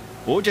Valkyrie?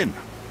 Odin.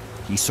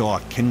 He saw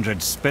a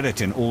kindred spirit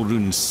in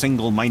Olrun's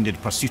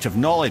single-minded pursuit of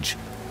knowledge.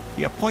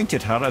 He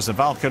appointed her as the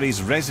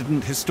Valkyrie's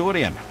resident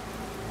historian.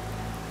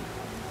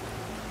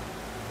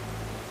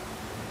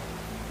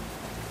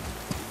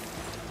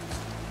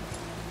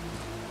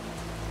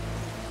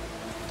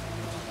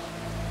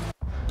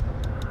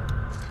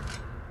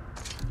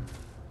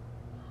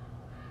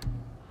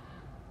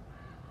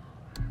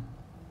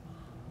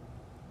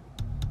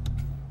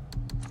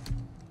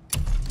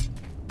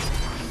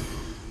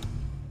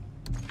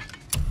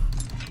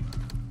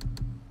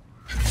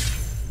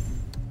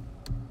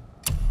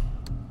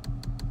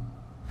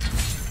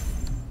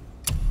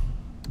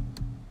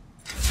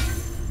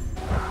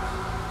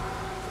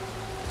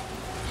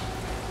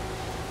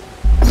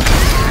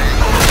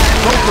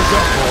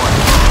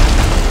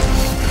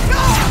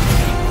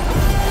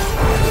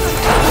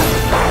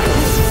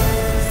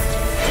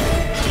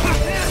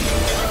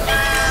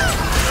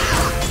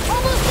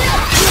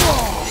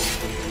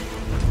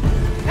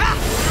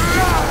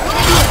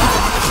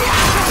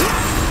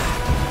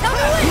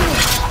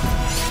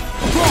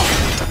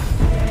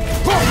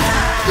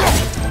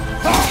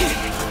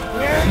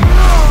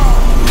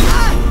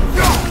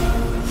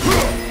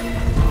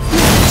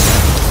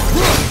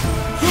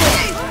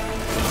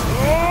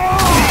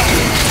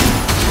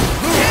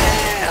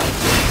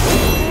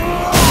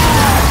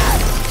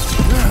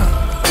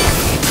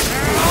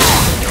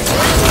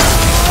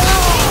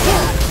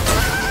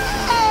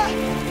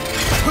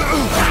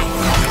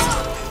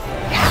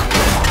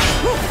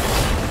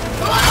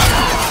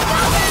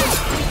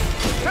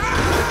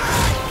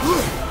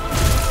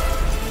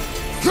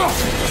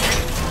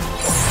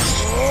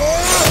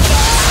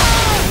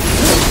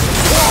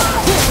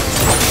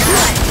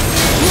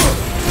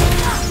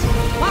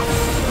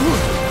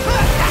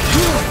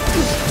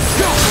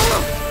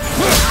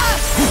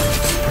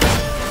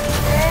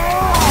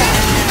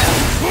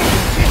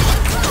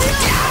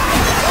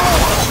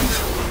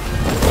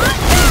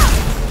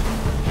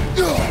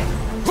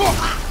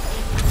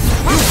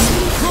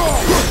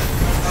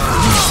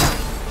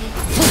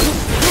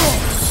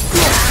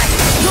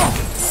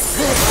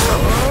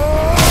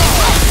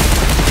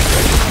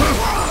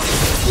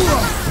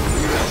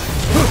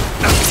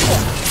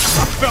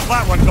 Felt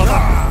that one,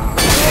 brother.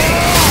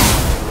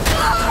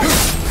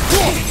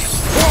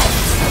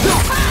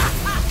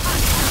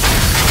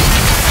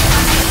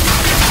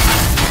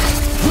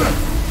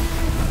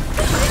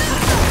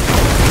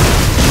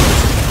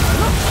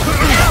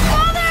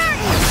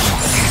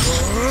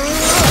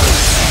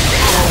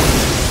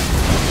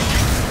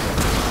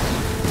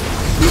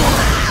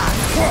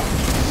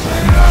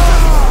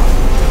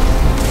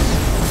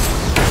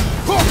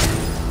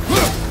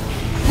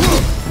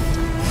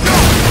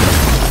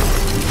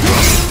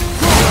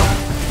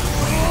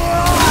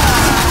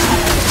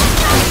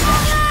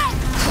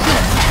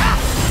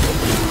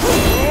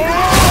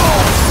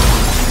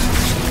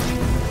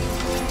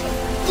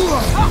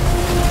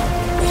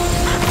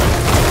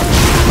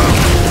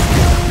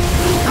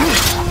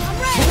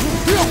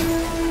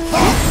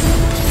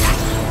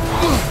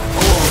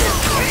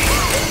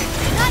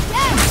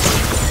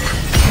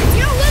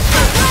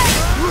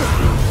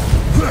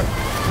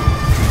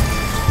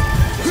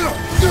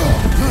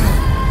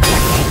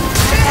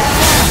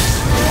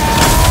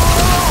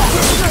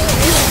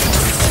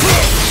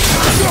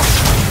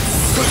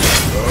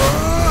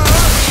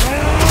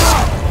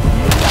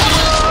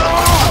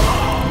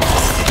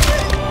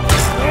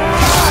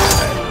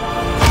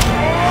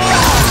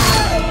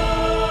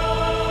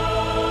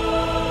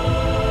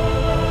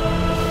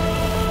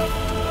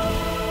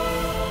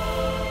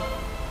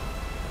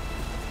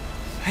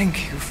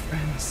 Thank you,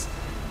 friends.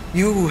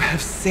 You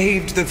have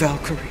saved the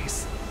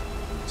Valkyries.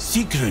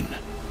 Sigrun,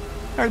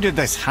 how did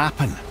this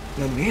happen?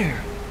 Mimir,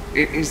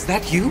 is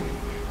that you?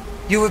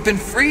 You have been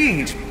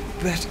freed,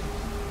 but...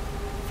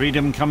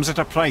 Freedom comes at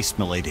a price,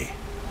 milady.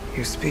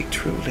 You speak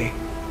truly.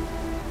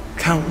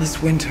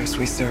 Countless winters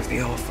we serve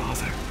the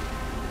All-Father.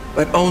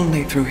 But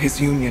only through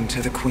his union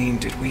to the Queen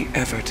did we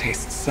ever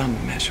taste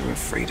some measure of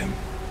freedom.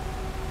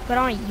 But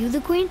aren't you the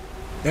queen?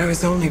 There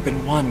has only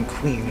been one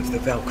Queen of the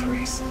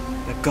Valkyries,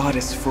 the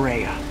goddess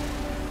Freya.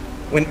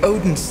 When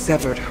Odin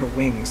severed her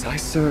wings, I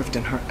served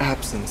in her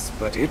absence,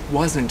 but it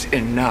wasn't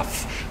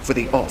enough for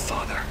the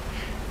All-Father.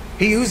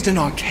 He used an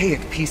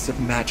archaic piece of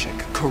magic,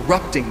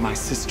 corrupting my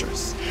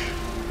sisters.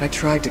 I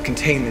tried to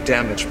contain the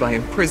damage by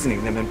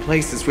imprisoning them in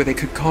places where they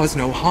could cause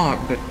no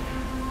harm, but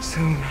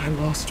soon I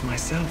lost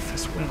myself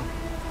as well.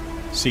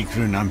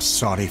 Sigrun, I'm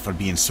sorry for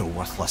being so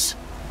worthless.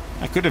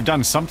 I could have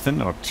done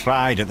something, or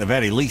tried at the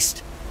very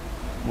least.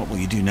 What will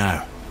you do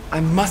now? I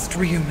must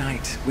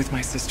reunite with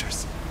my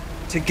sisters.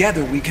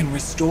 Together we can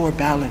restore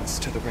balance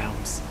to the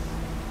realms.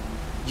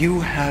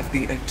 You have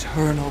the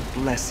eternal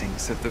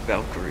blessings of the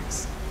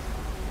Valkyries.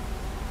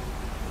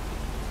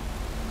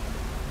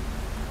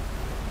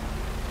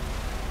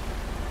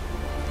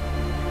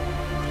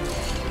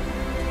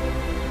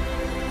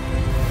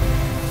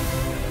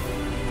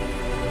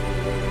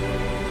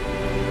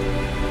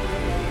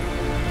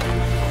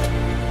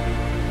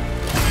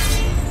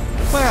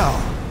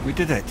 Well, we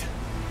did it,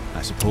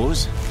 I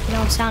suppose. You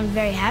don't sound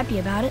very happy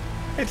about it.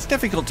 It's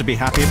difficult to be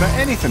happy about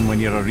anything when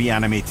you're a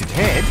reanimated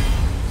head.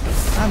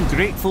 I'm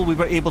grateful we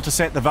were able to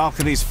set the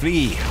Valkyries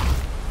free.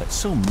 But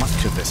so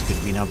much of this could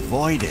have been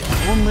avoided,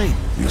 only...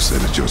 You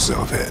said it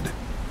yourself, Head.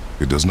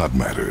 It does not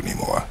matter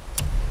anymore.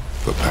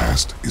 The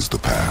past is the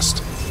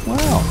past.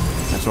 Well,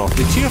 that's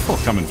awfully cheerful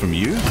coming from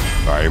you.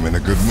 I am in a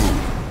good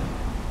mood.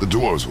 The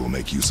dwarves will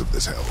make use of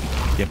this helm.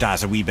 Your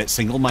dad's a wee bit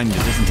single-minded,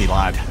 isn't he,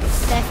 lad?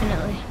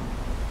 Definitely.